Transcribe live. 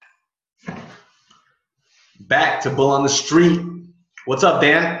back to Bull on the Street. What's up,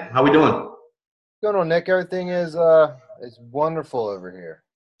 Dan? How we doing? What's going on, Nick? Everything is wonderful over here.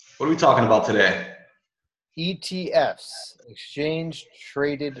 What are we talking about today? ETFs, exchange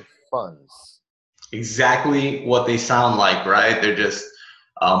traded funds. Exactly what they sound like, right? They're just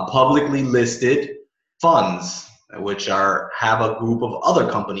publicly listed funds, which have a group of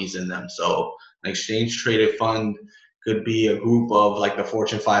other companies in them. So an exchange traded fund could be a group of like the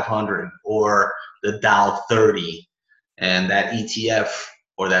Fortune 500 or the Dow 30, and that ETF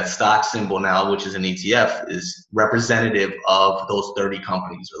or that stock symbol now, which is an ETF, is representative of those 30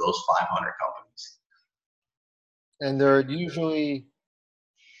 companies or those 500 companies. And they're usually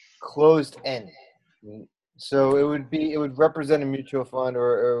closed end. So it would represent a mutual fund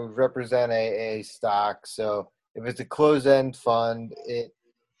or it would represent a stock. So if it's a closed end fund,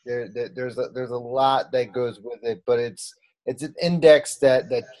 there's a lot that goes with it, but it's an index that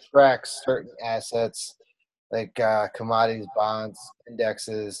tracks certain assets like commodities, bonds,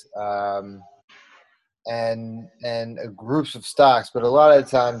 indexes, and groups of stocks. But a lot of the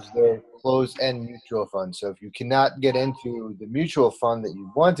times they're closed-end mutual funds. So if you cannot get into the mutual fund that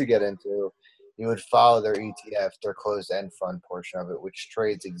you want to get into, you would follow their ETF, their closed-end fund portion of it, which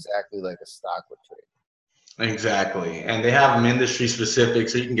trades exactly like a stock would trade. Exactly. And they have them industry specific.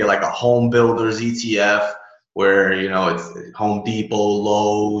 So you can get like a home builders ETF where, it's Home Depot,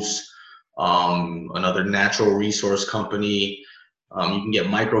 Lowe's, another natural resource company. You can get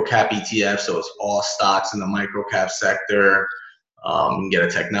micro cap ETF. So it's all stocks in the micro cap sector. You can get a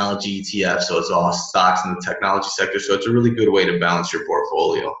technology ETF. So it's all stocks in the technology sector. So it's a really good way to balance your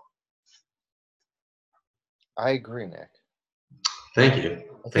portfolio. I agree, Nick. Thank you.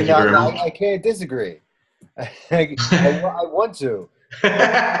 Thank you very much. I can't disagree. I want to.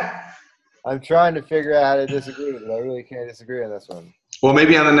 I'm trying to figure out how to disagree, but I really can't disagree on this one. Well,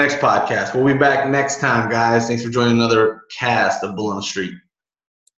 maybe on the next podcast. We'll be back next time, guys. Thanks for joining another cast of Bull on the Street.